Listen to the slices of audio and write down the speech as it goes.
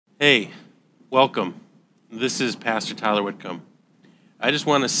Hey, welcome. This is Pastor Tyler Whitcomb. I just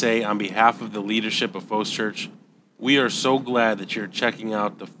want to say on behalf of the leadership of Fos Church, we are so glad that you're checking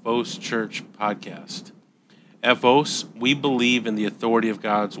out the Fos Church podcast. At Fos, we believe in the authority of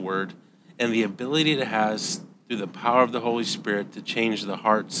God's word and the ability it has through the power of the Holy Spirit to change the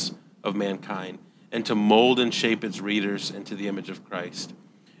hearts of mankind and to mold and shape its readers into the image of Christ.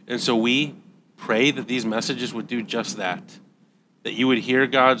 And so we pray that these messages would do just that you would hear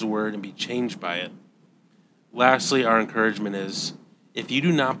God's word and be changed by it. Lastly, our encouragement is, if you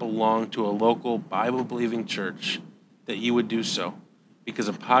do not belong to a local Bible-believing church, that you would do so, because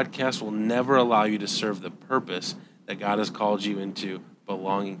a podcast will never allow you to serve the purpose that God has called you into,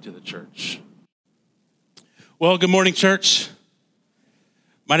 belonging to the church. Well, good morning, church.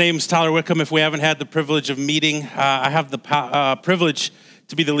 My name is Tyler Whitcomb. If we haven't had the privilege of meeting, I have the privilege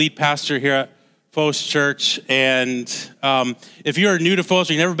to be the lead pastor here at Fos Church. And if you're new to Fos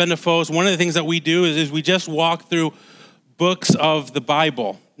or you've never been to Fos, one of the things that we do is we just walk through books of the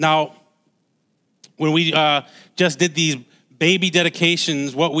Bible. Now, when we just did these baby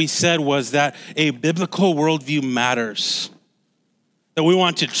dedications, what we said was that a biblical worldview matters. That we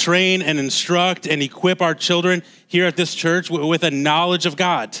want to train and instruct and equip our children here at this church with a knowledge of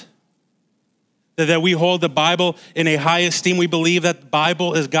God. That we hold the Bible in a high esteem. We believe that the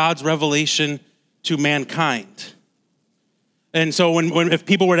Bible is God's revelation to mankind. And so if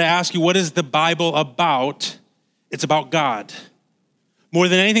people were to ask you, what is the Bible about? It's about God. More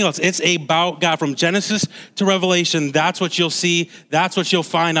than anything else, it's about God. From Genesis to Revelation, that's what you'll see. That's what you'll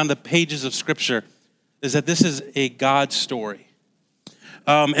find on the pages of Scripture, is that this is a God story.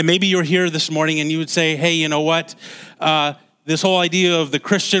 And maybe you're here this morning and you would say, hey, you know what? This whole idea of the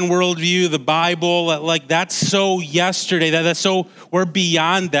Christian worldview, the Bible, like that's so yesterday, that's so, we're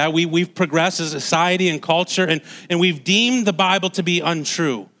beyond that. We've progressed as a society and culture, and we've deemed the Bible to be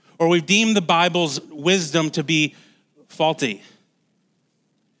untrue, or we've deemed the Bible's wisdom to be faulty.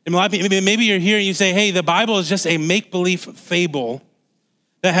 And maybe you're here and you say, hey, the Bible is just a make-believe fable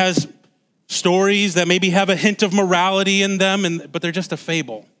that has stories that maybe have a hint of morality in them, but they're just a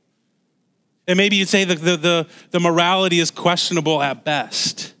fable. And maybe you'd say that the morality is questionable at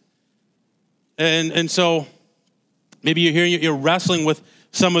best. And so maybe you're here, you're wrestling with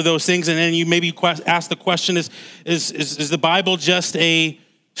some of those things, and then you maybe ask the question, is the Bible just a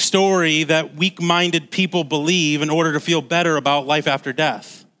story that weak-minded people believe in order to feel better about life after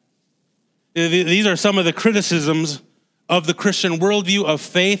death? These are some of the criticisms of the Christian worldview of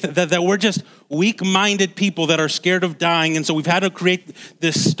faith, that we're just weak-minded people that are scared of dying, and so we've had to create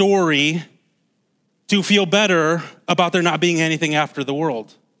this story to feel better about there not being anything after the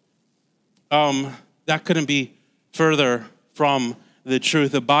world. That couldn't be further from the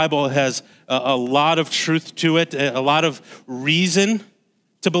truth. The Bible has a lot of truth to it, a lot of reason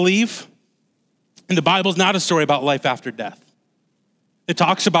to believe. And the Bible's not a story about life after death. It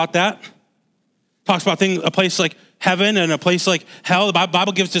talks about that. It talks about a place like heaven and a place like hell. The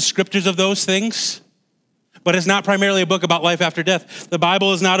Bible gives descriptors of those things. But it's not primarily a book about life after death. The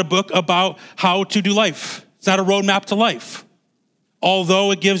Bible is not a book about how to do life. It's not a roadmap to life.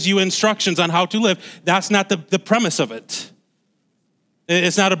 Although it gives you instructions on how to live, that's not the premise of it.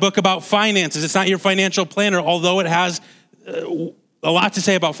 It's not a book about finances. It's not your financial planner, although it has a lot to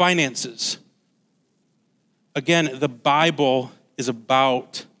say about finances. Again, the Bible is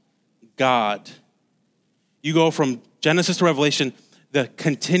about God. You go from Genesis to Revelation, the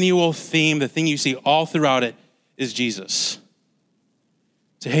continual theme, the thing you see all throughout it is Jesus.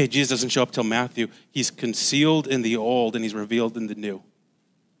 So, hey, Jesus doesn't show up till Matthew. He's concealed in the old and he's revealed in the new.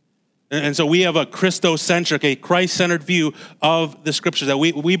 And so we have a Christocentric, a Christ-centered view of the scriptures, that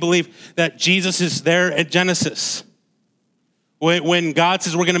we believe that Jesus is there at Genesis. When God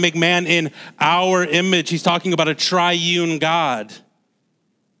says we're going to make man in our image, he's talking about a triune God.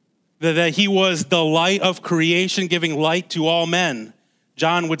 That he was the light of creation, giving light to all men.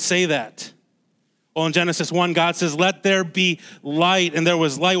 John would say that. Well, in Genesis 1, God says, let there be light, and there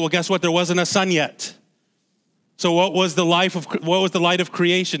was light. Well, guess what? There wasn't a sun yet. So what was the light of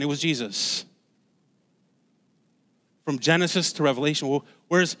creation? It was Jesus. From Genesis to Revelation, well,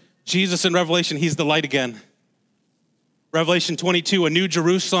 where's Jesus in Revelation? He's the light again. Revelation 22, a new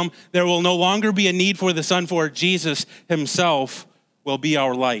Jerusalem. There will no longer be a need for the sun, for Jesus himself will be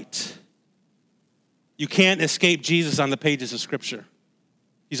our light. You can't escape Jesus on the pages of Scripture.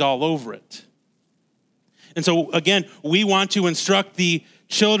 He's all over it. And so, again, we want to instruct the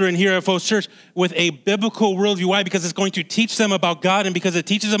children here at Fos Church with a biblical worldview. Why? Because it's going to teach them about God, and because it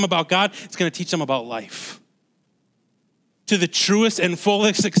teaches them about God, it's going to teach them about life. To the truest and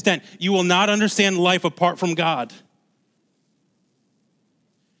fullest extent, you will not understand life apart from God.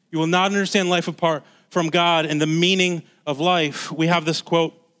 You will not understand life apart from God and the meaning of life. We have this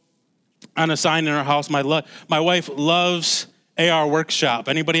quote on a sign in our house. My wife loves AR Workshop.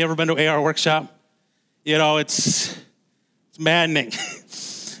 Anybody ever been to AR Workshop? You know, it's maddening.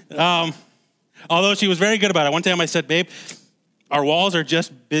 Although she was very good about it. One time I said, babe, our walls are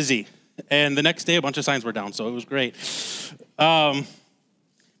just busy. And the next day, a bunch of signs were down, so it was great.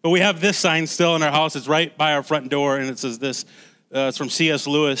 But we have this sign still in our house. It's right by our front door, and it says this. It's from C.S.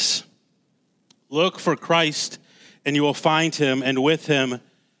 Lewis. Look for Christ, and you will find him, and with him,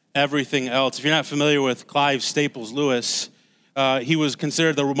 everything else. If you're not familiar with Clive Staples Lewis, he was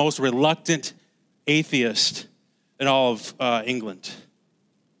considered the most reluctant atheist in all of England.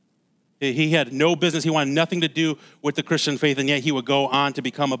 He had no business. He wanted nothing to do with the Christian faith, and yet he would go on to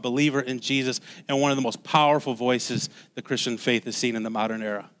become a believer in Jesus and one of the most powerful voices the Christian faith has seen in the modern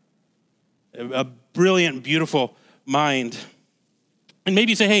era. A brilliant, beautiful mind. And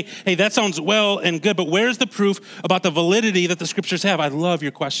maybe you say, hey, that sounds well and good, but where's the proof about the validity that the scriptures have? I love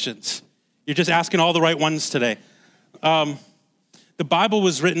your questions. You're just asking all the right ones today. The Bible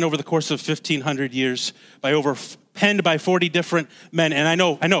was written over the course of 1,500 years penned by 40 different men. And I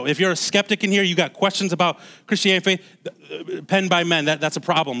know, if you're a skeptic in here, you got questions about Christianity faith, penned by men, that's a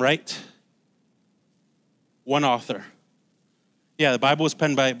problem, right? One author. Yeah, the Bible was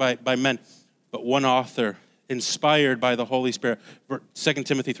penned by men, but one author, inspired by the Holy Spirit. 2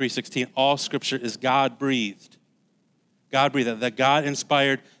 Timothy 3:16, all scripture is God-breathed. God-breathed, that God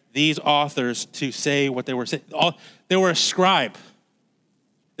inspired these authors to say what they were saying. They were a scribe.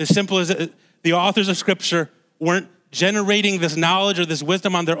 As simple as the authors of scripture weren't generating this knowledge or this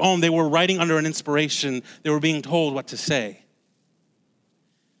wisdom on their own. They were writing under an inspiration. They were being told what to say.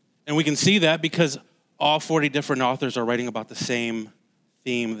 And we can see that because all 40 different authors are writing about the same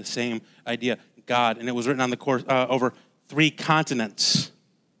theme, the same idea, God. And it was written on the course over 3 continents,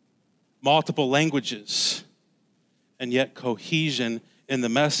 multiple languages, and yet cohesion in the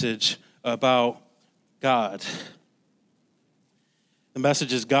message about God. The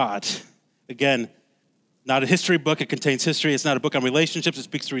message is God. Again, not a history book. It contains history. It's not a book on relationships. It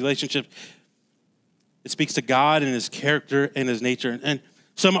speaks to relationships. It speaks to God and his character and his nature. And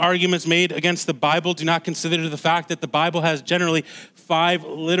some arguments made against the Bible do not consider the fact that the Bible has generally 5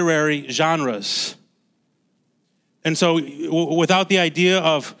 literary genres. And so without the idea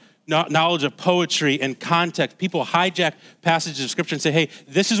of knowledge of poetry and context, people hijack passages of scripture and say, hey,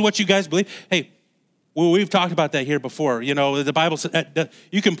 this is what you guys believe. Hey, well, we've talked about that here before. You know, the Bible,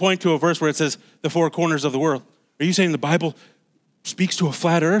 you can point to a verse where it says the 4 corners of the world. Are you saying the Bible speaks to a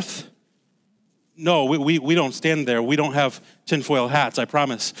flat earth? No, we don't stand there. We don't have tinfoil hats, I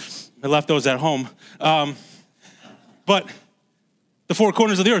promise. I left those at home. But the 4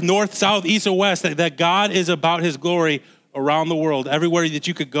 corners of the earth, north, south, east, or west, that God is about his glory around the world. Everywhere that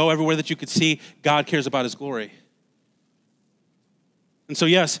you could go, everywhere that you could see, God cares about his glory. And so,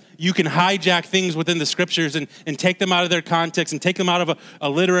 yes, you can hijack things within the scriptures and take them out of their context and take them out of a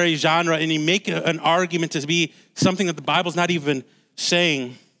literary genre, and you make an argument to be something that the Bible's not even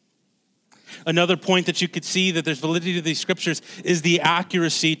saying. Another point that you could see that there's validity to these scriptures is the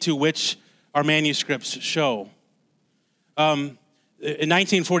accuracy to which our manuscripts show. In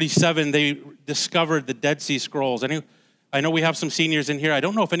 1947, they discovered the Dead Sea Scrolls. I know we have some seniors in here. I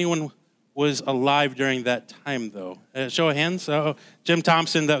don't know if anyone was alive during that time, though. Show of hands. Jim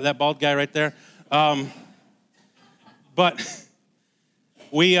Thompson, that bald guy right there. But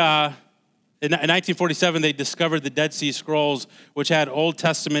we, in 1947, they discovered the Dead Sea Scrolls, which had Old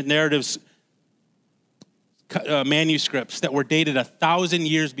Testament narratives, manuscripts that were dated 1,000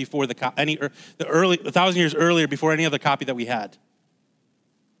 years before 1,000 years earlier before any other copy that we had.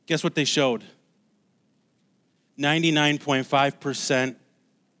 Guess what they showed? 99.5%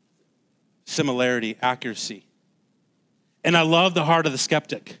 similarity, accuracy. And I love the heart of the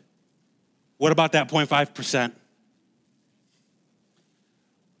skeptic. What about that 0.5%?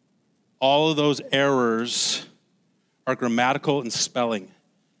 All of those errors are grammatical and spelling.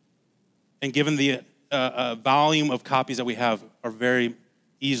 And given the volume of copies that we have, are very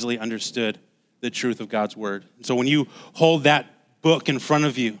easily understood the truth of God's word. And so when you hold that book in front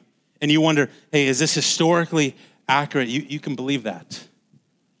of you and you wonder, hey, is this historically accurate? You can believe that.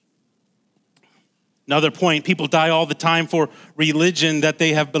 Another point, people die all the time for religion that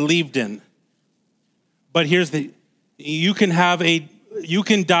they have believed in. But you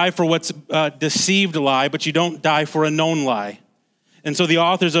can die for what's a deceived lie, but you don't die for a known lie. And so the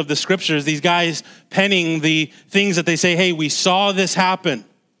authors of the scriptures, these guys penning the things that they say, hey, we saw this happen.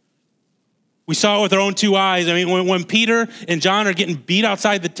 We saw it with our own 2 eyes. I mean, when Peter and John are getting beat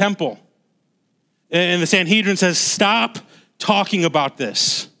outside the temple, and the Sanhedrin says, stop talking about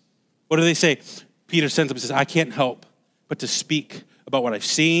this. What do they say? Peter sends them and says, I can't help but to speak about what I've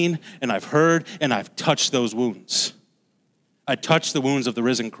seen and I've heard and I've touched those wounds. I touched the wounds of the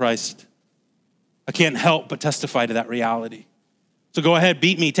risen Christ. I can't help but testify to that reality. So go ahead,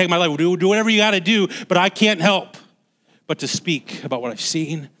 beat me, take my life, do whatever you got to do, but I can't help but to speak about what I've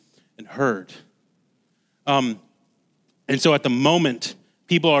seen and heard. And so at the moment,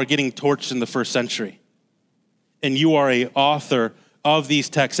 people are getting torched in the first century. And you are an author of these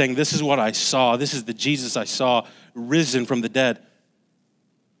texts saying, this is what I saw. This is the Jesus I saw risen from the dead.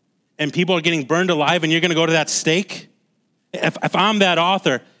 And people are getting burned alive and you're going to go to that stake? If I'm that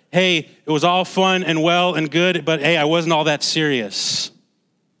author, hey, it was all fun and well and good, but hey, I wasn't all that serious.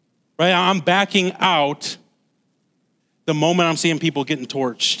 Right? I'm backing out the moment I'm seeing people getting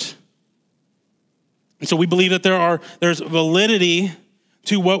torched. And so we believe that there's validity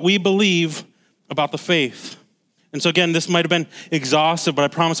to what we believe about the faith. And so again, this might have been exhaustive, but I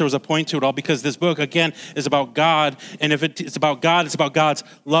promise there was a point to it all because this book, again, is about God. And if it's about God, it's about God's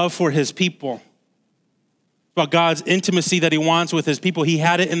love for his people. It's about God's intimacy that he wants with his people. He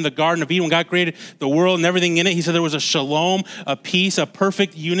had it in the Garden of Eden when God created the world and everything in it. He said there was a shalom, a peace, a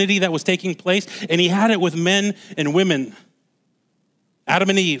perfect unity that was taking place. And he had it with men and women, Adam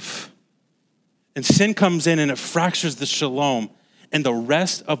and Eve. And sin comes in and it fractures the shalom. And the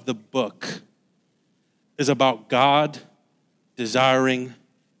rest of the book is about God desiring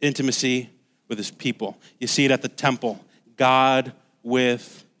intimacy with his people. You see it at the temple, God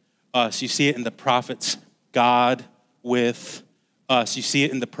with us. You see it in the prophets, God with us. You see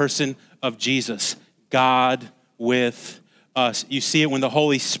it in the person of Jesus, God with us. You see it when the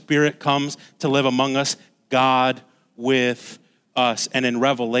Holy Spirit comes to live among us, God with us. And in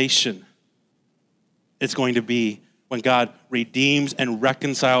Revelation, it's going to be when God redeems and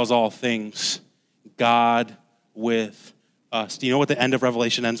reconciles all things, God with us. Do you know what the end of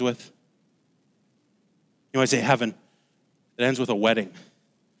Revelation ends with? You know, I say heaven. It ends with a wedding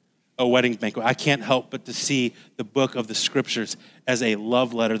banquet. I can't help but to see the book of the scriptures as a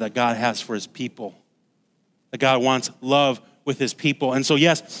love letter that God has for his people. That God wants love with his people. And so,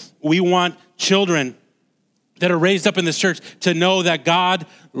 yes, we want children that are raised up in this church to know that God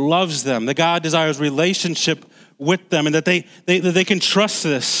loves them, that God desires relationship with them, and that they can trust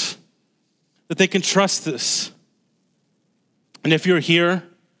this. That they can trust this. And if you're here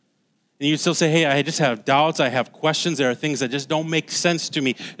and you still say, hey, I just have doubts, I have questions, there are things that just don't make sense to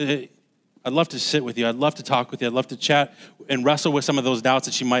me, I'd love to sit with you. I'd love to talk with you. I'd love to chat and wrestle with some of those doubts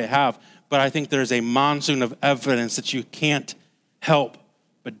that you might have. But I think there's a monsoon of evidence that you can't help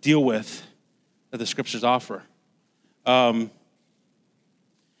but deal with that the scriptures offer. And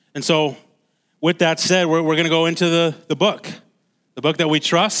so with that said, we're going to go into the book. The book that we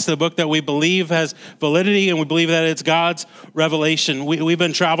trust, the book that we believe has validity, and we believe that it's God's revelation. We've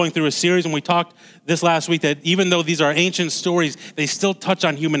been traveling through a series, and we talked this last week that even though these are ancient stories, they still touch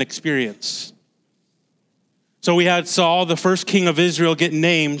on human experience. So we had Saul, the first king of Israel, get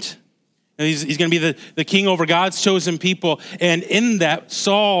named. He's going to be the king over God's chosen people. And in that,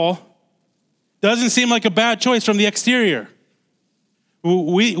 Saul doesn't seem like a bad choice from the exterior.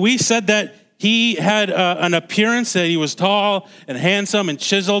 We said that he had an appearance that he was tall and handsome and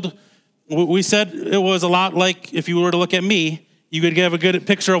chiseled. We said it was a lot like if you were to look at me, you could give a good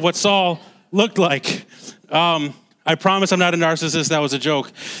picture of what Saul looked like. I promise I'm not a narcissist. That was a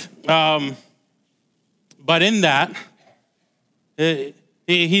joke. But in that,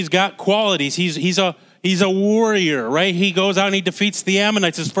 he's got qualities. He's a warrior, right? He goes out and he defeats the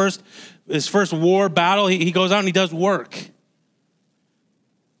Ammonites. His first war battle, he goes out and he does work.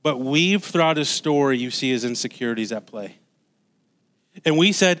 But weave throughout his story, you see his insecurities at play. And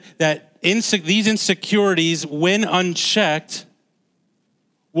we said that these insecurities, when unchecked,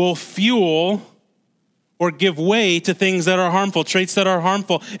 will fuel or give way to things that are harmful, traits that are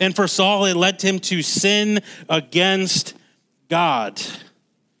harmful. And for Saul, it led him to sin against God.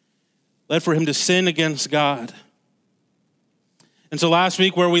 Led for him to sin against God. And so last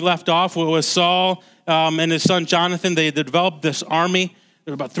week where we left off was Saul and his son Jonathan. They developed this army.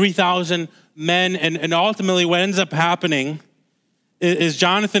 There were about 3,000 men. And ultimately what ends up happening is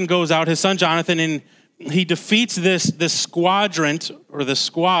Jonathan goes out, his son Jonathan, and he defeats this squadron or this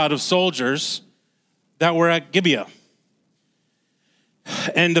squad of soldiers that were at Gibeah.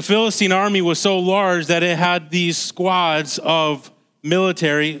 And the Philistine army was so large that it had these squads of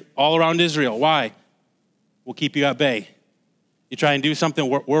military all around Israel. Why? We'll keep you at bay. You try and do something,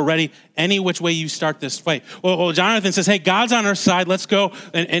 we're ready any which way you start this fight. Well, Jonathan says, hey, God's on our side, let's go.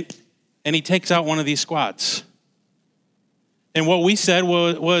 And he takes out one of these squads. And what we said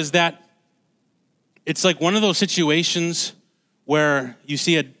was that it's like one of those situations where you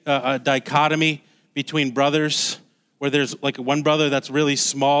see a dichotomy between brothers, where there's like one brother that's really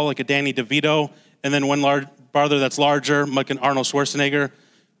small, like a Danny DeVito, and then one large brother that's larger, like an Arnold Schwarzenegger.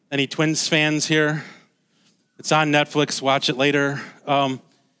 Any Twins fans here? It's on Netflix. Watch it later. Are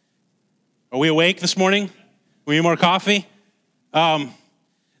we awake this morning? We need more coffee?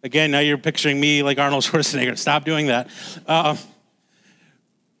 Again, now you're picturing me like Arnold Schwarzenegger. Stop doing that.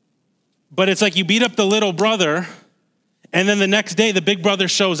 But it's like you beat up the little brother, and then the next day the big brother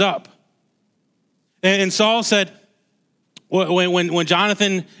shows up. And Saul said, when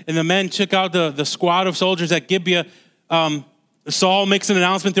Jonathan and the men took out the squad of soldiers at Gibeah, Saul makes an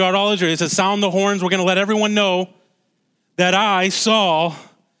announcement throughout all Israel. He says, sound the horns. We're going to let everyone know that I, Saul,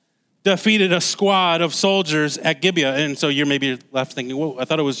 defeated a squad of soldiers at Gibeah. And so you're maybe left thinking, whoa, I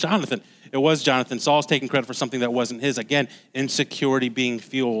thought it was Jonathan. It was Jonathan. Saul's taking credit for something that wasn't his. Again, insecurity being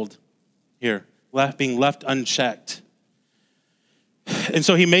fueled here, being left unchecked. And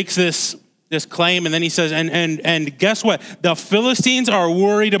so he makes this claim, and then he says, and guess what? The Philistines are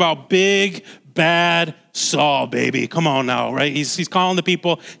worried about big, bad Saul, baby. Come on now, right? He's calling the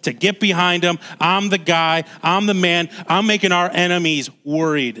people to get behind him. I'm the guy. I'm the man. I'm making our enemies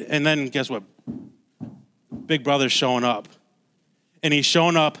worried. And then guess what? Big brother's showing up. And he's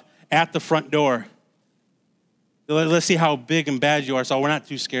showing up at the front door. Let's see how big and bad you are, Saul. We're not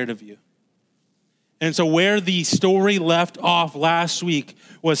too scared of you. And so where the story left off last week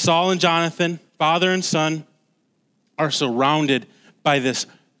was Saul and Jonathan, father and son, are surrounded by this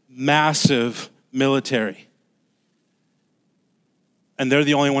massive military. And they're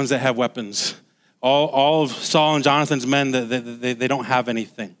the only ones that have weapons. All of Saul and Jonathan's men, they don't have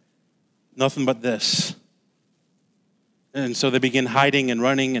anything. Nothing but this. And so they begin hiding and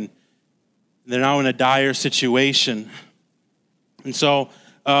running, and they're now in a dire situation. And so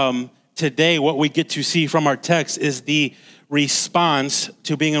today, what we get to see from our text is the response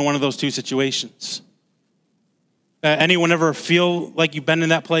to being in one of those two situations. Anyone ever feel like you've been in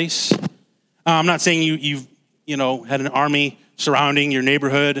that place? I'm not saying you've had an army surrounding your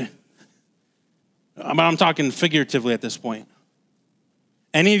neighborhood. I'm talking figuratively at this point.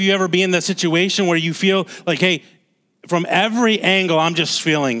 Any of you ever be in that situation where you feel like, hey, from every angle, I'm just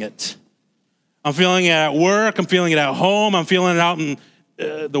feeling it. I'm feeling it at work. I'm feeling it at home. I'm feeling it out in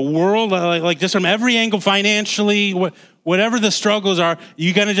the world. Like just from every angle, financially, whatever the struggles are,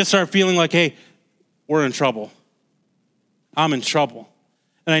 you gotta just start feeling like, hey, we're in trouble. I'm in trouble.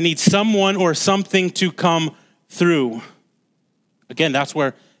 And I need someone or something to come through. Again, that's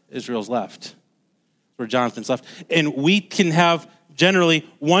where Israel's left. Where Jonathan's left. And we can have generally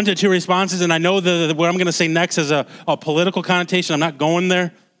 1 to 2 responses. And I know that what I'm going to say next has a political connotation. I'm not going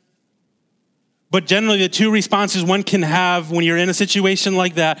there. But generally the 2 responses one can have when you're in a situation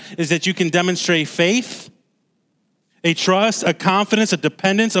like that is that you can demonstrate faith, a trust, a confidence, a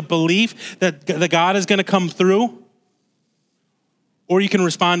dependence, a belief that God is going to come through. Or you can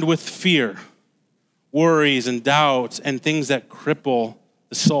respond with fear, worries and doubts and things that cripple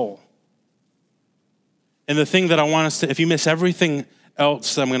the soul. And the thing that I want us to, if you miss everything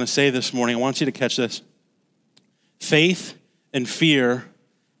else that I'm going to say this morning, I want you to catch this. Faith and fear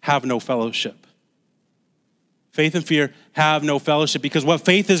have no fellowship. Faith and fear have no fellowship, because what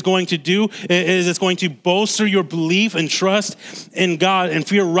faith is going to do is it's going to bolster your belief and trust in God, and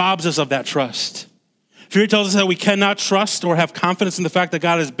fear robs us of that trust. Fear tells us that we cannot trust or have confidence in the fact that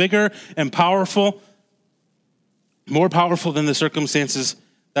God is bigger and powerful, more powerful than the circumstances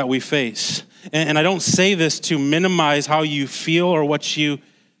that we face. And I don't say this to minimize how you feel or what you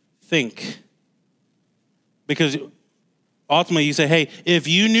think. Because ultimately you say, hey, if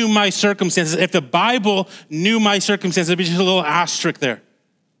you knew my circumstances, if the Bible knew my circumstances, there'd be just a little asterisk there.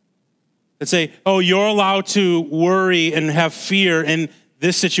 It'd say, oh, you're allowed to worry and have fear in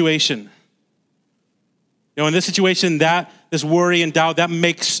this situation. In this situation, this worry and doubt, that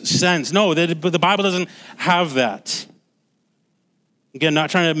makes sense. No, but the Bible doesn't have that. Again,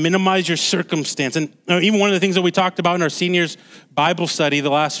 not trying to minimize your circumstance. And even one of the things that we talked about in our seniors Bible study the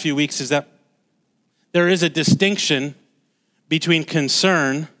last few weeks is that there is a distinction between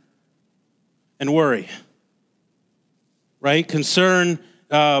concern and worry. Right? Concern,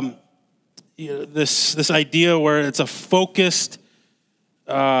 this idea where it's a focused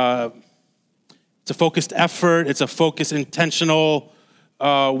effort. It's a focused, intentional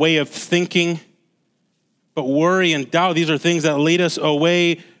way of thinking. But worry and doubt, these are things that lead us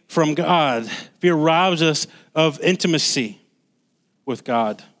away from God. Fear robs us of intimacy with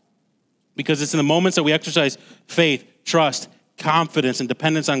God, because it's in the moments that we exercise faith, trust, confidence, and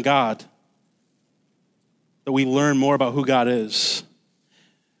dependence on God that we learn more about who God is.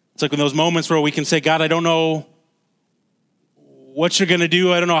 It's like in those moments where we can say, God, I don't know what you're going to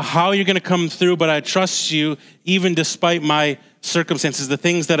do. I don't know how you're going to come through, but I trust you even despite my circumstances, the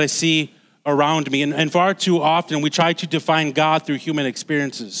things that I see around me. And far too often, we try to define God through human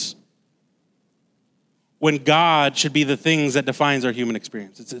experiences, when God should be the things that defines our human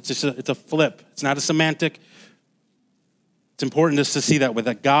experience. It's a flip. It's not a semantic. It's important just to see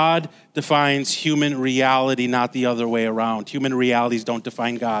that God defines human reality, not the other way around. Human realities don't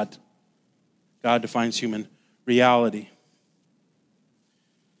define God. God defines human reality.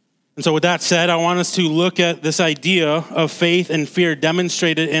 And so with that said, I want us to look at this idea of faith and fear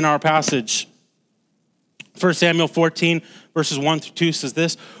demonstrated in our passage. 1 Samuel 14, verses 1-2 says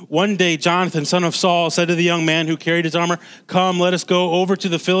this: "One day Jonathan, son of Saul, said to the young man who carried his armor, 'Come, let us go over to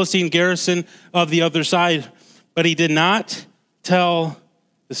the Philistine garrison of the other side.' But he did not tell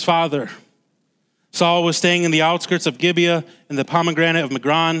his father. Saul was staying in the outskirts of Gibeah in the pomegranate of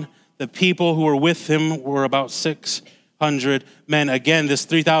Migron. The people who were with him were about 600 men." Again, this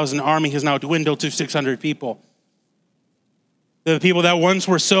 3,000 army has now dwindled to 600 people. The people that once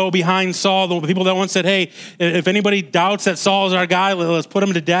were so behind Saul, the people that once said, "Hey, if anybody doubts that Saul is our guy, let's put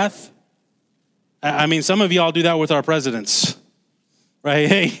him to death." I mean, some of y'all do that with our presidents, right?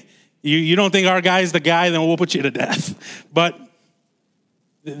 Hey, you don't think our guy is the guy, then we'll put you to death. But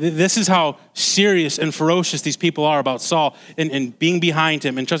this is how serious and ferocious these people are about Saul and being behind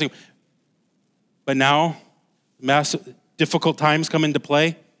him and trusting him. But now, massive, difficult times come into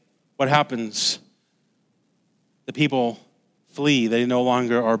play. What happens? The people flee. They no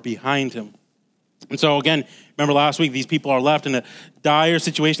longer are behind him. And so again, remember last week, these people are left in a dire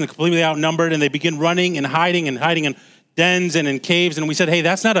situation, completely outnumbered, and they begin running and hiding in dens and in caves. And we said, hey,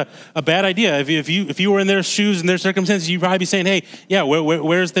 that's not a bad idea. If you were in their shoes and their circumstances, you'd probably be saying, hey, yeah,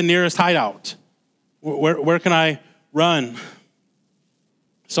 where's the nearest hideout? Where can I run?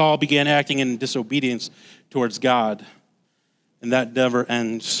 Saul began acting in disobedience towards God, and that never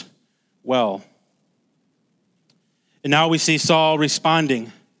ends well. And now we see Saul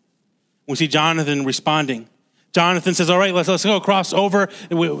responding. We see Jonathan responding. Jonathan says, all right, let's go cross over.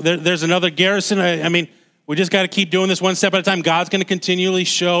 There's another garrison. I mean, we just got to keep doing this one step at a time. God's going to continually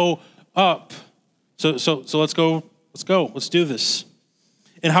show up. So let's go. Let's do this.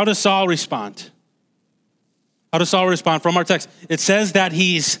 And how does Saul respond? How does Saul respond? From our text, it says that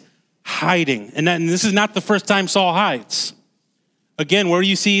he's hiding. And this is not the first time Saul hides. Again, where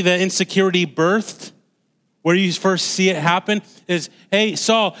you see the insecurity birthed, where you first see it happen is, hey,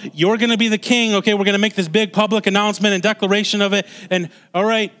 Saul, you're going to be the king. Okay, we're going to make this big public announcement and declaration of it. And all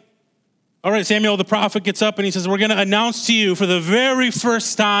right, Samuel the prophet gets up and he says, we're going to announce to you for the very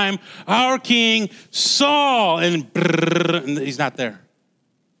first time our king Saul. And he's not there.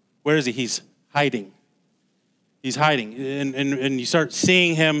 Where is he? He's hiding. He's hiding. And you start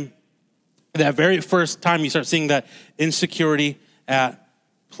seeing him, that very first time you start seeing that insecurity at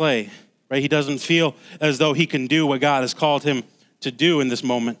play. Right? He doesn't feel as though he can do what God has called him to do in this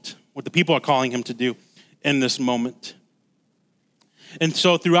moment, what the people are calling him to do in this moment. And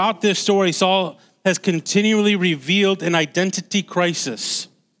so throughout this story, Saul has continually revealed an identity crisis.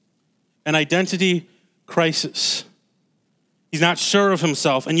 An identity crisis. He's not sure of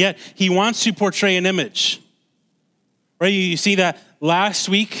himself, and yet he wants to portray an image. Right? You see that last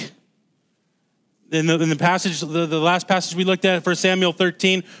week. In the passage, the last passage we looked at, 1 Samuel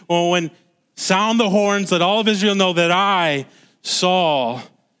 13, when sound the horns, let all of Israel know that I, Saul,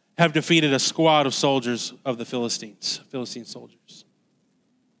 have defeated a squad of soldiers of the Philistine soldiers.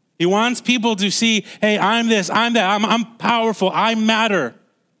 He wants people to see, hey, I'm this, I'm that, I'm powerful, I matter.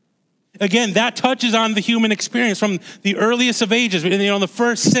 Again, that touches on the human experience from the earliest of ages. In the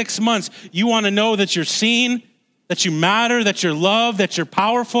first 6 months, you want to know that you're seen, that you matter, that you're loved, that you're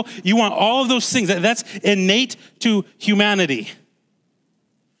powerful. You want all of those things. That's innate to humanity.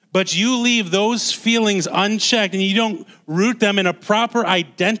 But you leave those feelings unchecked and you don't root them in a proper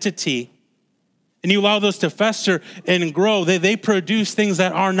identity and you allow those to fester and grow. They produce things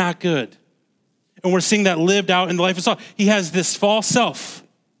that are not good. And we're seeing that lived out in the life of Saul. He has this false self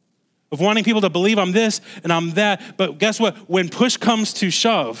of wanting people to believe I'm this and I'm that. But guess what? When push comes to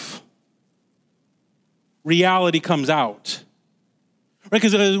shove, reality comes out, right?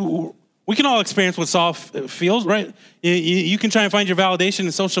 Because we can all experience what Saul feels, right? You can try and find your validation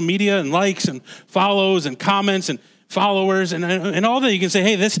in social media and likes and follows and comments and followers and all that. You can say,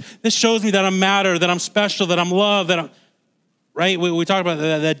 hey, this shows me that I'm matter, that I'm special, that I'm loved, that I'm, right? We talk about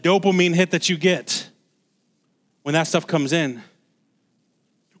that dopamine hit that you get when that stuff comes in.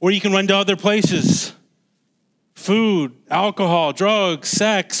 Or you can run to other places. Food, alcohol, drugs,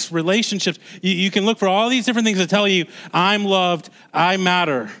 sex, relationships. You can look for all these different things that tell you, I'm loved, I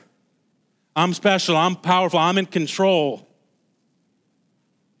matter, I'm special, I'm powerful, I'm in control.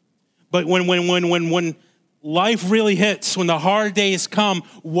 But when life really hits, when the hard days come,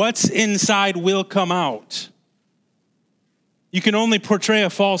 what's inside will come out. You can only portray a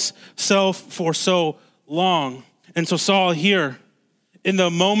false self for so long. And so Saul here, in the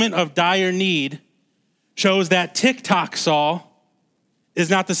moment of dire need, shows that TikTok Saul is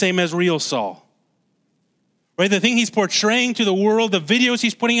not the same as real Saul. Right? The thing he's portraying to the world, the videos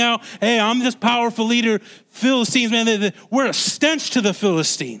he's putting out, hey, I'm this powerful leader. Philistines, man, we're a stench to the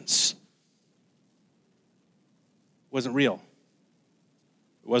Philistines. It wasn't real.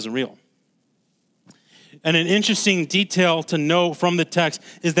 It wasn't real. And an interesting detail to note from the text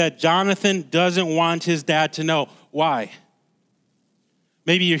is that Jonathan doesn't want his dad to know. Why?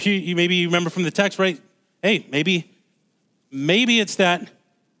 Maybe you remember from the text, right? Hey, maybe it's that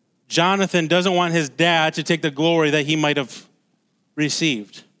Jonathan doesn't want his dad to take the glory that he might have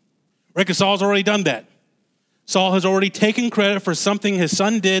received. Right? Because Saul's already done that. Saul has already taken credit for something his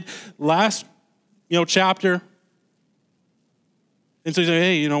son did last, chapter. And so he's like,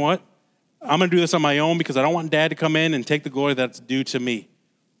 hey, you know what? I'm going to do this on my own because I don't want dad to come in and take the glory that's due to me.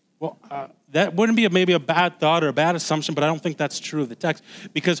 Well, that wouldn't be maybe a bad thought or a bad assumption, but I don't think that's true of the text.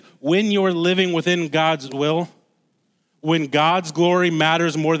 Because when you're living within God's will, when God's glory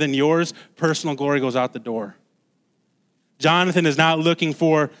matters more than yours, personal glory goes out the door. Jonathan is not looking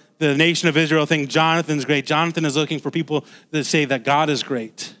for the nation of Israel think Jonathan's great. Jonathan is looking for people that say that God is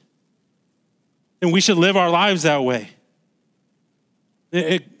great. And we should live our lives that way.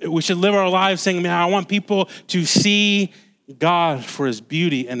 We should live our lives saying, man, I want people to see God for his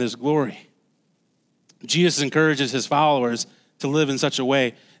beauty and his glory. Jesus encourages his followers to live in such a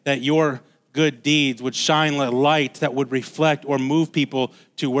way that your good deeds would shine like light that would reflect or move people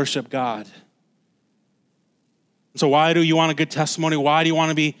to worship God. So why do you want a good testimony? Why do you want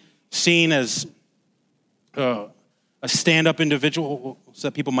to be seen as a stand-up individual so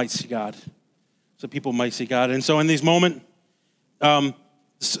that people might see God? So people might see God. And so in these moments,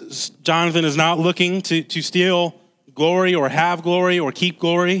 Jonathan is not looking to steal glory or keep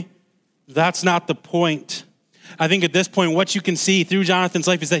glory. That's not the point. I think at this point, what you can see through Jonathan's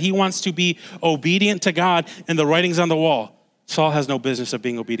life is that he wants to be obedient to God, and the writing's on the wall. Saul has no business of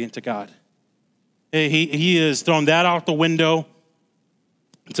being obedient to God. He has thrown that out the window.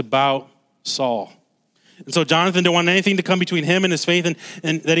 It's about Saul. And so Jonathan didn't want anything to come between him and his faith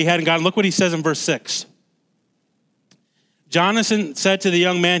and that he had in God. And look what he says in verse 6. Jonathan said to the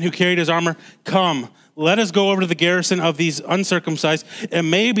young man who carried his armor, come, let us go over to the garrison of these uncircumcised. It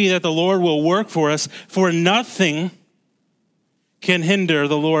may be that the Lord will work for us, for nothing can hinder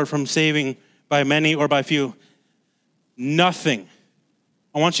the Lord from saving by many or by few. Nothing.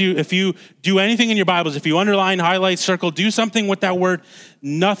 I want you, if you do anything in your Bibles, if you underline, highlight, circle, do something with that word,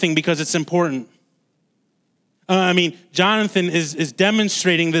 nothing, because it's important. Jonathan is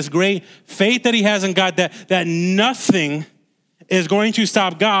demonstrating this great faith that he has in God, that nothing is going to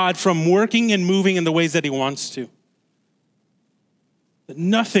stop God from working and moving in the ways that he wants to.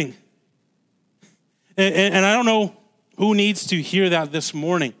 Nothing. And I don't know who needs to hear that this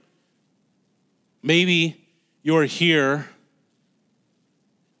morning. Maybe you're here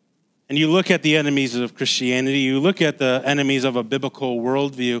and you look at the enemies of Christianity, you look at the enemies of a biblical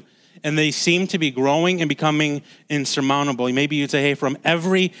worldview, and they seem to be growing and becoming insurmountable. Maybe you'd say, hey, from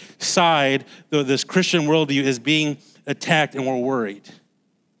every side, this Christian worldview is being attacked and we're worried.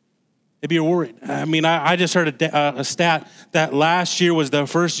 Maybe you're worried. I just heard a stat that last year was the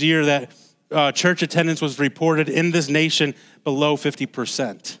first year that church attendance was reported in this nation below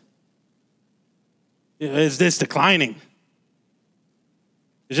 50%. It's declining.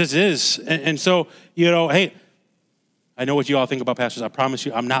 It just is. And so, hey, I know what you all think about pastors. I promise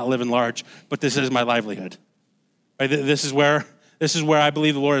you I'm not living large, but this is my livelihood. Right? This is where I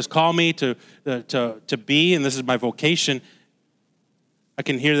believe the Lord has called me to be, and this is my vocation. I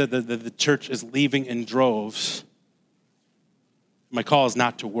can hear that the church is leaving in droves. My call is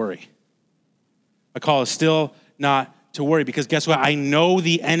not to worry. My call is still not to worry, because guess what? I know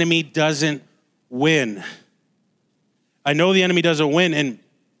the enemy doesn't win. I know the enemy doesn't win, and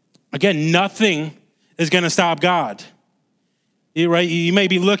again, nothing is going to stop God. Right? You may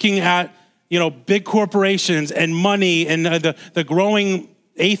be looking at big corporations and money and the growing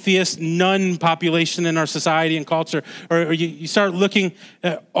atheist nun population in our society and culture, or you start looking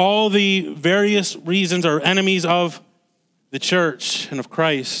at all the various reasons or enemies of the church and of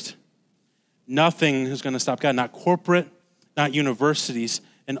Christ. Nothing is going to stop God, not corporate, not universities,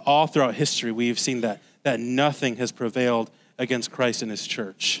 and all throughout history we have seen that nothing has prevailed against Christ and his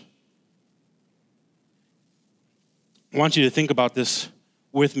church. I want you to think about this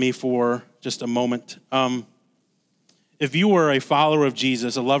with me for just a moment. If you were a follower of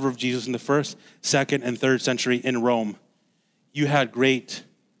Jesus, a lover of Jesus in the 1st, 2nd, and 3rd century in Rome, you had great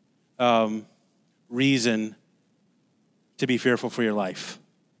reason to be fearful for your life.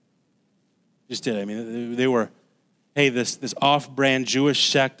 Just did. I mean, they were, hey, this off-brand Jewish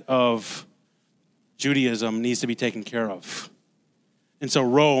sect of Judaism needs to be taken care of. And so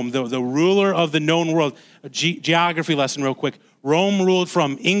Rome, the ruler of the known world, a geography lesson real quick. Rome ruled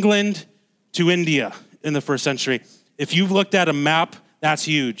from England to India in the 1st century. If you've looked at a map, that's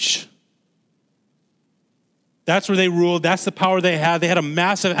huge. That's where they ruled. That's the power they had. They had a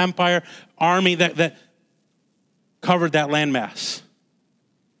massive empire, army that covered that landmass.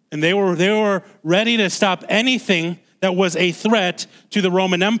 And they were ready to stop anything that was a threat to the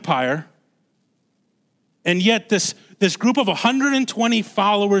Roman Empire. And yet this group of 120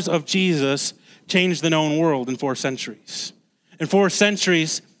 followers of Jesus changed the known world in 4 centuries. In 4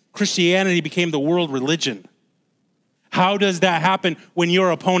 centuries, Christianity became the world religion. How does that happen when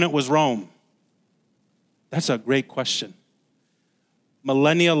your opponent was Rome? That's a great question.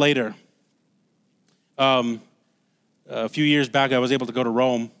 Millennia later, a few years back, I was able to go to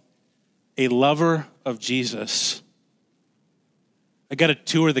Rome. A lover of Jesus. I got to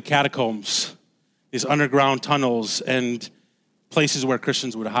tour the catacombs, these underground tunnels and places where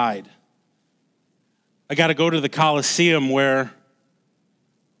Christians would hide. I got to go to the Colosseum where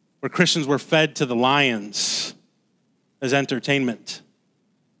Christians were fed to the lions as entertainment.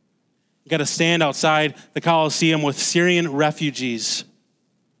 I got to stand outside the Colosseum with Syrian refugees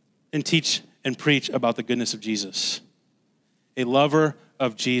and teach and preach about the goodness of Jesus. A lover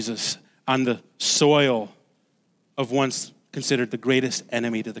of Jesus on the soil of once considered the greatest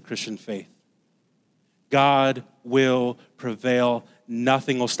enemy to the Christian faith. God will prevail.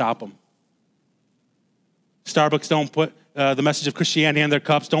 Nothing will stop him. Starbucks don't put the message of Christianity in their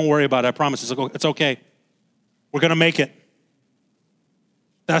cups. Don't worry about it. I promise. It's okay. We're going to make it.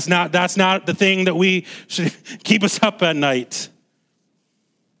 That's not the thing that we should keep us up at night.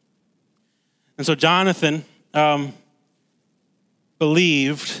 And so Jonathan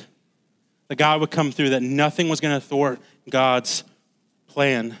believed that God would come through, that nothing was going to thwart God's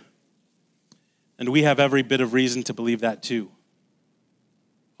plan. And we have every bit of reason to believe that too,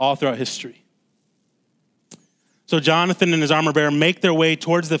 all throughout history. So Jonathan and his armor bearer make their way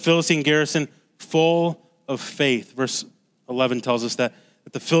towards the Philistine garrison full of faith. Verse 11 tells us that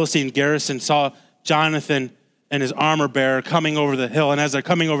the Philistine garrison saw Jonathan and his armor bearer coming over the hill. And as they're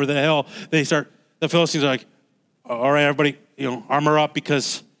coming over the hill, the Philistines are like, all right, everybody, armor up,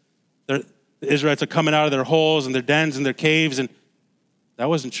 because the Israelites are coming out of their holes and their dens and their caves. And that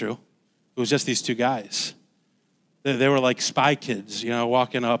wasn't true. It was just these two guys. They were like spy kids,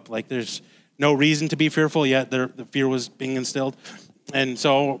 walking up. Like there's no reason to be fearful, yet the fear was being instilled. And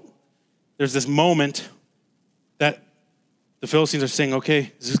so there's this moment that the Philistines are saying,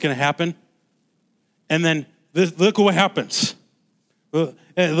 okay, is this going to happen? And then look what happens. This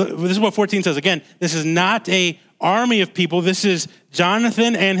is what 14 says. Again, this is not an army of people. This is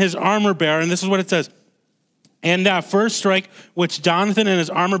Jonathan and his armor bearer. And this is what it says. And that first strike, which Jonathan and his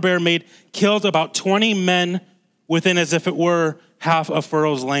armor bearer made, killed about 20 men within as if it were half a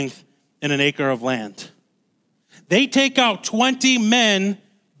furrow's length in an acre of land. They take out 20 men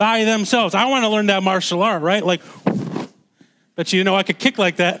by themselves. I want to learn that martial art, right? Like, but I could kick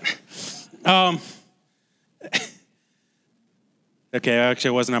like that. Okay, actually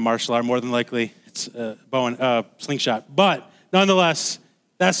it wasn't a martial art. More than likely it's a bow and slingshot. But nonetheless,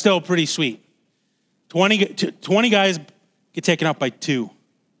 that's still pretty sweet. 20 guys get taken out by two.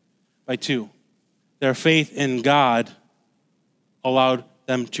 Their faith in God allowed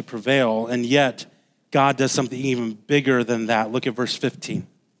them to prevail, and yet God does something even bigger than that. Look at verse 15.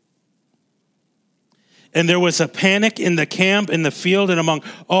 And there was a panic in the camp, in the field, and among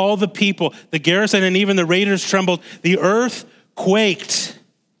all the people. The garrison and even the raiders trembled. The earth quaked,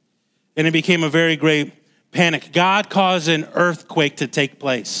 and it became a very great panic. God caused an earthquake to take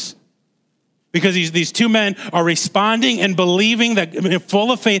place because these two men are responding and believing, that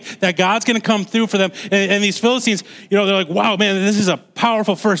full of faith, that God's going to come through for them. And these Philistines, they're like, wow, man, this is a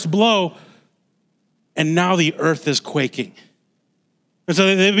powerful first blow. And now the earth is quaking. And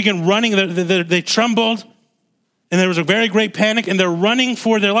so they begin running. They trembled, and there was a very great panic, and they're running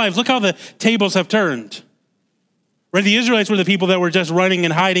for their lives. Look how the tables have turned. Right? The Israelites were the people that were just running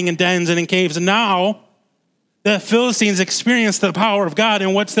and hiding in dens and in caves. And now the Philistines experience the power of God.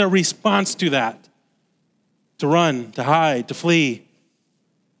 And what's their response to that? To run, to hide, to flee.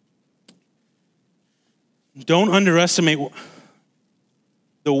 Don't underestimate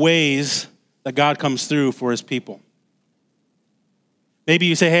the ways that God comes through for his people. Maybe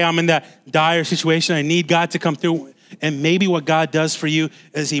you say, hey, I'm in that dire situation. I need God to come through. And maybe what God does for you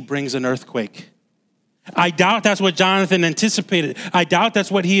is he brings an earthquake. I doubt that's what Jonathan anticipated. I doubt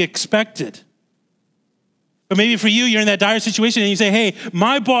that's what he expected. But maybe for you, you're in that dire situation and you say, hey,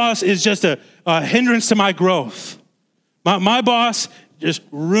 my boss is just a hindrance to my growth. My boss just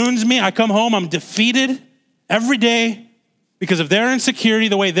ruins me. I come home, I'm defeated every day because of their insecurity,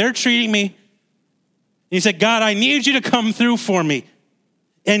 the way they're treating me. And you say, God, I need you to come through for me.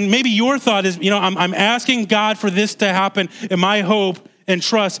 And maybe your thought is, I'm asking God for this to happen, and my hope and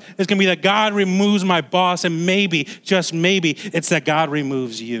trust is going to be that God removes my boss, and maybe, just maybe, it's that God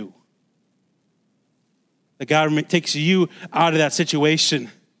removes you. That God takes you out of that situation.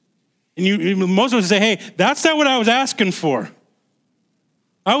 And most of us say, hey, that's not what I was asking for.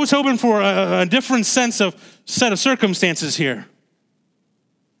 I was hoping for a different set of circumstances here.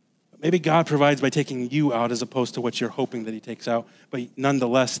 But maybe God provides by taking you out as opposed to what you're hoping that he takes out, but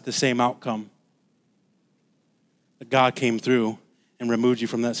nonetheless, the same outcome. That God came through and removed you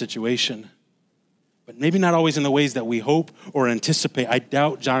from that situation. But maybe not always in the ways that we hope or anticipate. I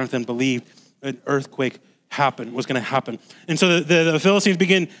doubt Jonathan believed an earthquake was going to happen. And so the Philistines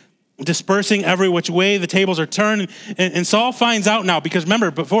begin dispersing every which way. The tables are turned. And Saul finds out now, because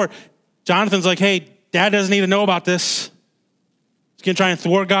remember, before, Jonathan's like, hey, Dad doesn't need to know about this. He's going to try and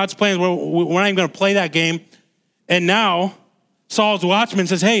thwart God's plans. We're not even going to play that game. And now Saul's watchman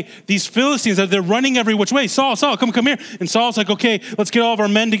says, hey, these Philistines, they're running every which way. Saul, come here. And Saul's like, okay, let's get all of our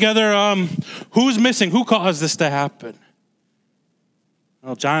men together. Who's missing? Who caused this to happen?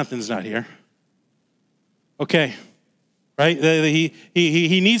 Well, Jonathan's not here. Okay. Right?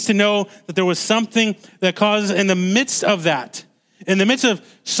 He needs to know that there was something that caused, in the midst of that, in the midst of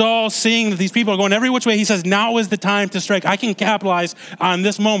Saul seeing that these people are going every which way, he says, now is the time to strike. I can capitalize on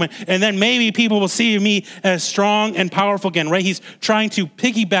this moment. And then maybe people will see me as strong and powerful again, right? He's trying to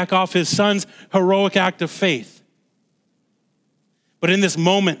piggyback off his son's heroic act of faith. But in this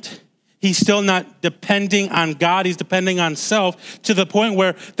moment, he's still not depending on God. He's depending on self, to the point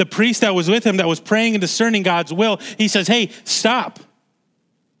where the priest that was with him, that was praying and discerning God's will, he says, hey, stop.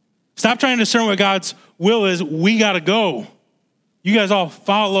 Stop trying to discern what God's will is. We got to go. You guys all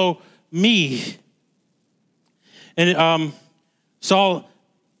follow me. And Saul,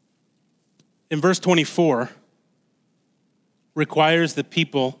 in verse 24, requires the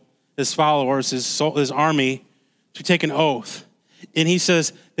people, his followers, his army, to take an oath. And he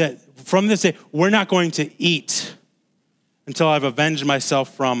says that from this day, we're not going to eat until I've avenged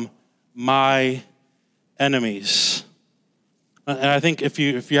myself from my enemies. And I think if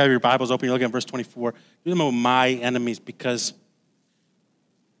you have your Bibles open, you're looking at verse 24, you're talking about my enemies, because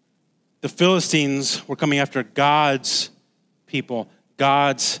the Philistines were coming after God's people,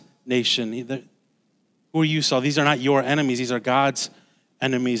 God's nation. Who are you, Saul? These are not your enemies. These are God's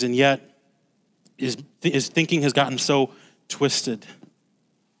enemies. And yet, his thinking has gotten so twisted.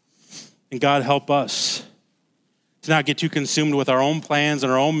 And God, help us to not get too consumed with our own plans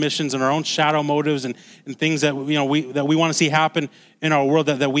and our own missions and our own shadow motives and things that we want to see happen in our world,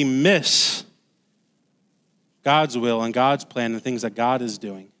 that we miss God's will and God's plan and things that God is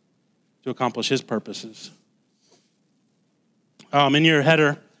doing to accomplish his purposes. In your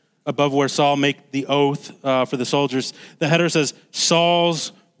header, above where Saul make the oath for the soldiers, the header says,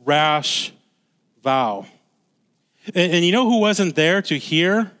 Saul's rash vow. And you know who wasn't there to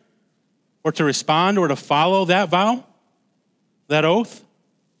hear or to respond or to follow that vow, that oath?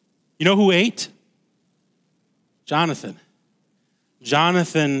 You know who ate? Jonathan.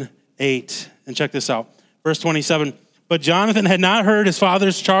 Jonathan ate. And check this out. Verse 27, but Jonathan had not heard his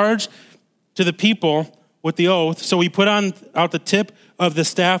father's charge to the people with the oath, so he put out the tip of the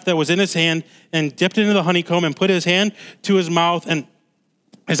staff that was in his hand and dipped into the honeycomb and put his hand to his mouth, and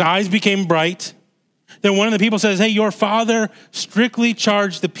his eyes became bright. Then one of the people says, hey, your father strictly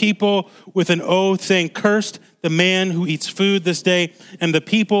charged the people with an oath, saying, cursed the man who eats food this day. And the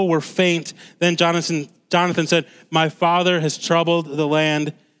people were faint. Then Jonathan said, my father has troubled the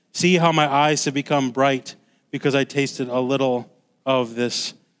land. See how my eyes have become bright because I tasted a little of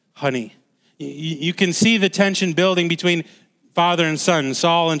this honey. You can see the tension building between father and son,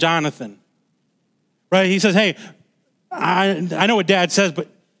 Saul and Jonathan. Right? He says, hey, I know what dad says, but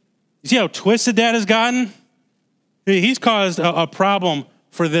you see how twisted dad has gotten? He's caused a problem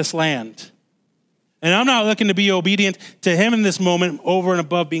for this land. And I'm not looking to be obedient to him in this moment over and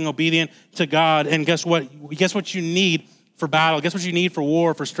above being obedient to God. And guess what? Guess what you need for battle? Guess what you need for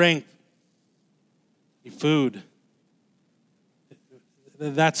war, for strength? Food.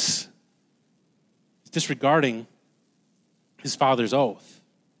 That's disregarding his father's oath.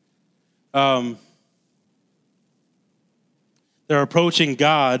 They're approaching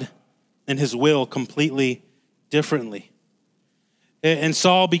God and his will completely differently. And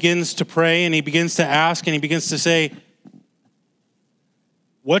Saul begins to pray, and he begins to ask, and he begins to say,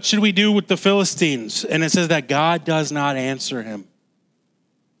 what should we do with the Philistines? And it says that God does not answer him.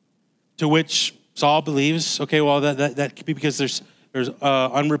 To which Saul believes, okay, well, that could be because there's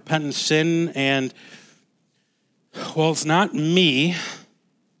unrepentant sin, and, well, it's not me. I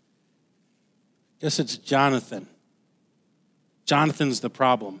guess it's Jonathan. Jonathan's the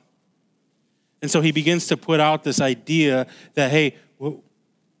problem. And so he begins to put out this idea that, hey,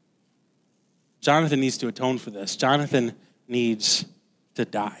 Jonathan needs to atone for this. Jonathan needs to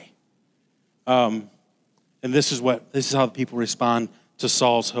die. And this is how the people respond to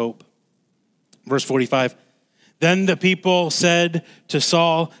Saul's hope. Verse 45, then the people said to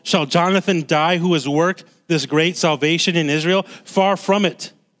Saul, shall Jonathan die who has worked this great salvation in Israel? Far from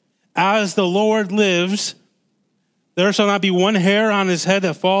it. As the Lord lives, there shall not be one hair on his head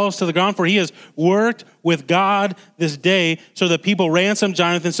that falls to the ground, for he has worked with God this day. So the people ransomed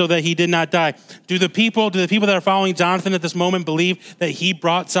Jonathan so that he did not die. Do the people that are following Jonathan at this moment believe that he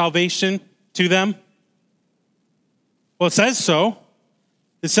brought salvation to them? Well, it says so.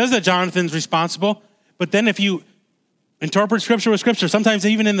 It says that Jonathan's responsible. But then if you interpret Scripture with Scripture, sometimes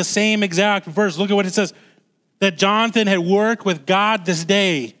even in the same exact verse, look at what it says, that Jonathan had worked with God this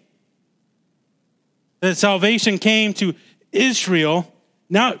day. That salvation came to Israel,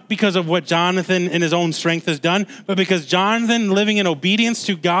 not because of what Jonathan in his own strength has done, but because Jonathan, living in obedience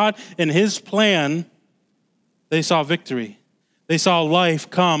to God and his plan, they saw victory. They saw life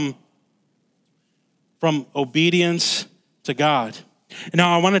come from obedience to God. And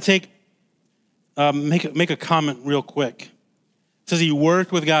now I want to make a comment real quick. It says he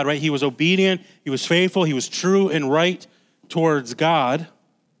worked with God, right? He was obedient, he was faithful, he was true and right towards God.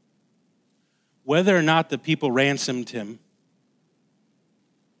 Whether or not the people ransomed him,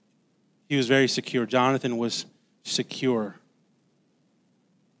 he was very secure. Jonathan was secure.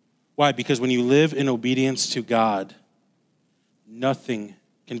 Why? Because when you live in obedience to God, nothing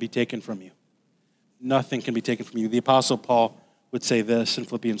can be taken from you. Nothing can be taken from you. The Apostle Paul would say this in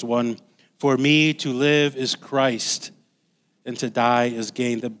Philippians 1, for me to live is Christ, and to die is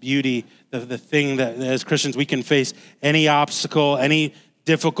gain. The beauty, the thing that as Christians we can face any obstacle, any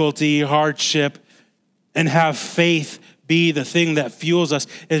difficulty, hardship, and have faith be the thing that fuels us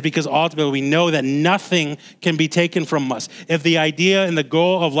is because ultimately we know that nothing can be taken from us. If the idea and the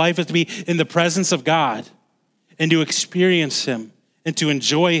goal of life is to be in the presence of God and to experience him and to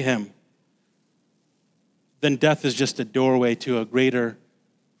enjoy him, then death is just a doorway to a greater,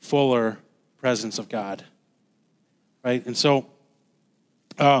 fuller presence of God, right? And so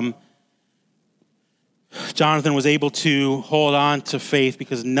Jonathan was able to hold on to faith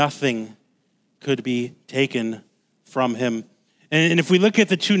because nothing could be taken from him. And if we look at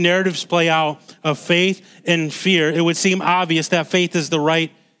the two narratives play out of faith and fear, it would seem obvious that faith is the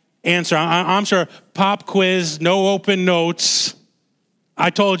right answer. I'm sure pop quiz, no open notes.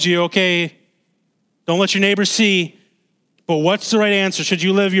 I told you, okay, don't let your neighbor see, but what's the right answer? Should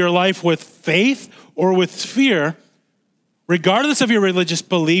you live your life with faith or with fear? Regardless of your religious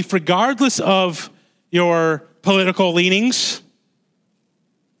belief, regardless of your political leanings,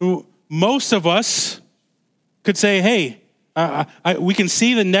 most of us could say, hey, we can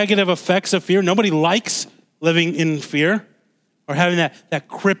see the negative effects of fear. Nobody likes living in fear or having that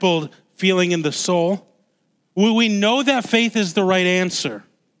crippled feeling in the soul. We know that faith is the right answer.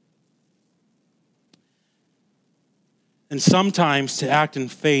 And sometimes to act in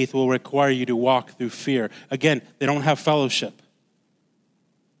faith will require you to walk through fear. Again, they don't have fellowship.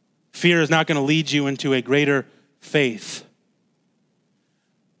 Fear is not going to lead you into a greater faith.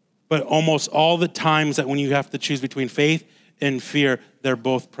 But almost all the times that when you have to choose between faith and fear, they're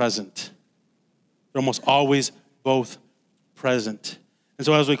both present. They're almost always both present. And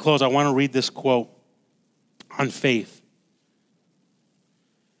so as we close, I want to read this quote on faith.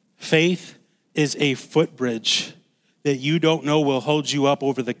 Faith is a footbridge that you don't know will hold you up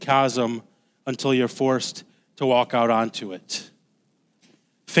over the chasm until you're forced to walk out onto it.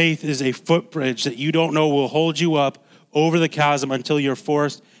 Faith is a footbridge that you don't know will hold you up over the chasm until you're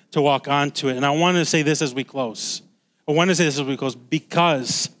forced to walk onto it. And I want to say this as we close.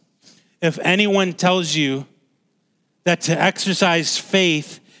 Because if anyone tells you that to exercise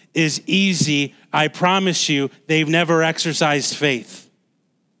faith is easy, I promise you they've never exercised faith.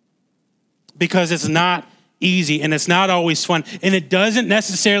 Because it's not easy and it's not always fun. And it doesn't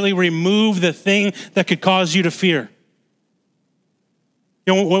necessarily remove the thing that could cause you to fear.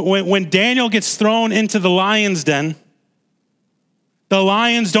 You know, when Daniel gets thrown into the lion's den, the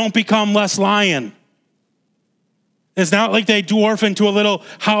lions don't become less lion. It's not like they dwarf into a little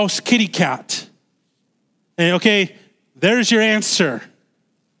house kitty cat. And okay, there's your answer.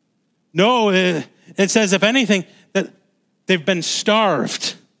 No, it says, if anything, that they've been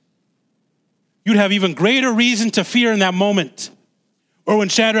starved. You'd have even greater reason to fear in that moment. Or when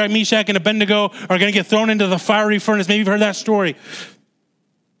Shadrach, Meshach, and Abednego are going to get thrown into the fiery furnace. Maybe you've heard that story.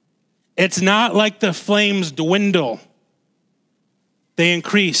 It's not like the flames dwindle. They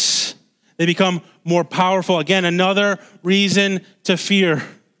increase. They become more powerful. Again, another reason to fear.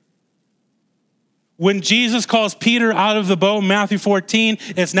 When Jesus calls Peter out of the boat in Matthew 14,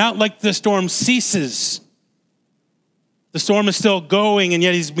 it's not like the storm ceases. The storm is still going, and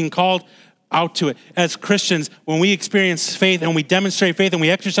yet he's been called out to it. As Christians, when we experience faith and we demonstrate faith and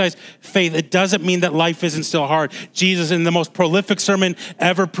we exercise faith, it doesn't mean that life isn't still hard. Jesus, in the most prolific sermon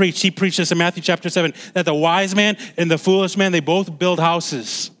ever preached, he preached this in Matthew chapter 7, that the wise man and the foolish man, they both build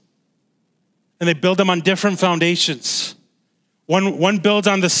houses. And they build them on different foundations. One builds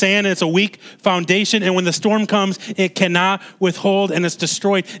on the sand, and it's a weak foundation, and when the storm comes, it cannot withhold, and it's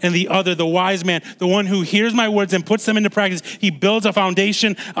destroyed. And the other, the wise man, the one who hears my words and puts them into practice, he builds a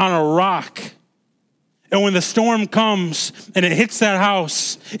foundation on a rock. And when the storm comes and it hits that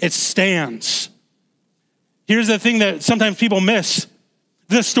house, it stands. Here's the thing that sometimes people miss.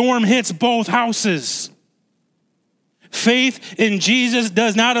 The storm hits both houses. Faith in Jesus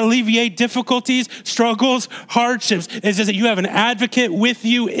does not alleviate difficulties, struggles, hardships. It says that you have an advocate with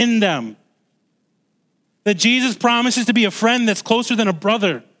you in them. That Jesus promises to be a friend that's closer than a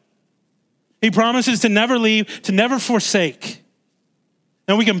brother. He promises to never leave, to never forsake.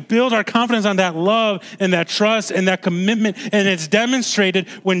 And we can build our confidence on that love and that trust and that commitment. And it's demonstrated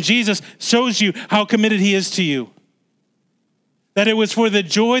when Jesus shows you how committed he is to you. That it was for the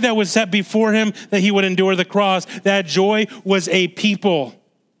joy that was set before him that he would endure the cross. That joy was a people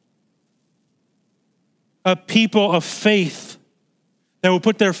of faith that would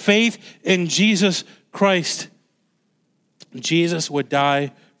put their faith in Jesus Christ. Jesus would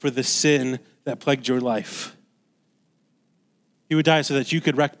die for the sin that plagued your life. He would die so that you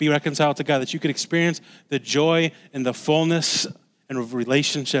could be reconciled to God, that you could experience the joy and the fullness and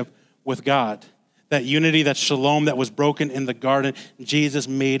relationship with God. That unity, that shalom that was broken in the garden, Jesus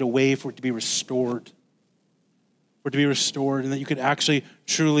made a way for it to be restored. For it to be restored, and that you could actually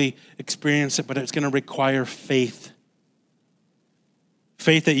truly experience it, but it's going to require faith.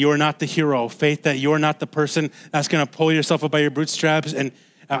 Faith that you're not the hero. Faith that you're not the person that's going to pull yourself up by your bootstraps. And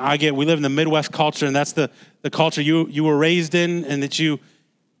we live in the Midwest culture, and that's the culture you were raised in, and that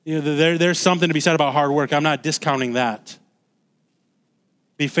there's something to be said about hard work. I'm not discounting that.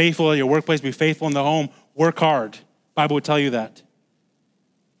 Be faithful at your workplace. Be faithful in the home. Work hard. The Bible would tell you that.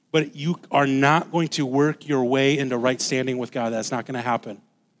 But you are not going to work your way into right standing with God. That's not going to happen.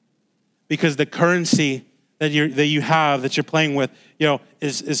 Because the currency that you have, that you're playing with,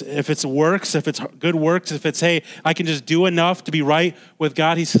 is if it's works, if it's good works, if it's, hey, I can just do enough to be right with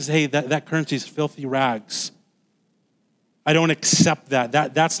God, he says, hey, that currency is filthy rags. I don't accept that.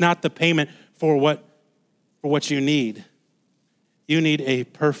 That's not the payment for what you need. You need a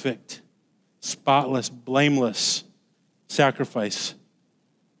perfect, spotless, blameless sacrifice.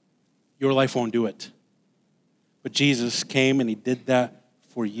 Your life won't do it. But Jesus came and he did that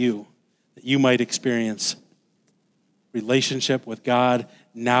for you, that you might experience relationship with God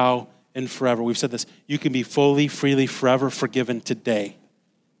now and forever. We've said this. You can be fully, freely, forever forgiven today.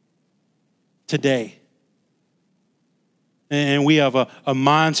 Today. And we have a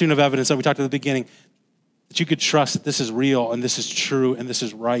monsoon of evidence that we talked at the beginning that you could trust that this is real and this is true and this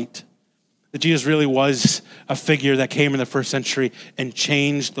is right. That Jesus really was a figure that came in the first century and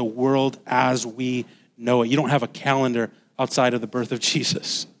changed the world as we know it. You don't have a calendar outside of the birth of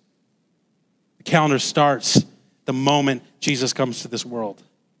Jesus. The calendar starts the moment Jesus comes to this world.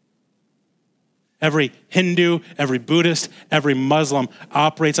 Every Hindu, every Buddhist, every Muslim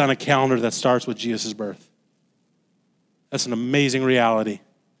operates on a calendar that starts with Jesus' birth. That's an amazing reality.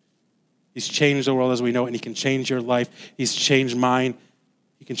 He's changed the world as we know it, and he can change your life. He's changed mine.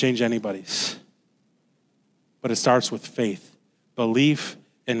 He can change anybody's. But it starts with faith, belief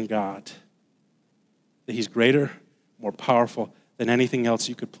in God, that he's greater, more powerful than anything else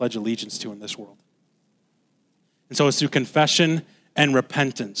you could pledge allegiance to in this world. And so it's through confession and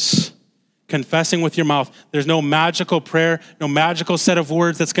repentance. Confessing with your mouth. There's no magical prayer, no magical set of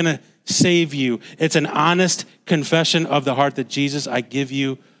words that's going to save you. It's an honest confession of the heart that Jesus, I give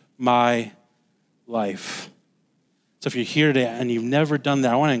you my life. So if you're here today and you've never done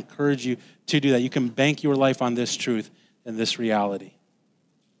that, I want to encourage you to do that. You can bank your life on this truth and this reality.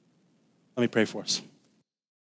 Let me pray for us.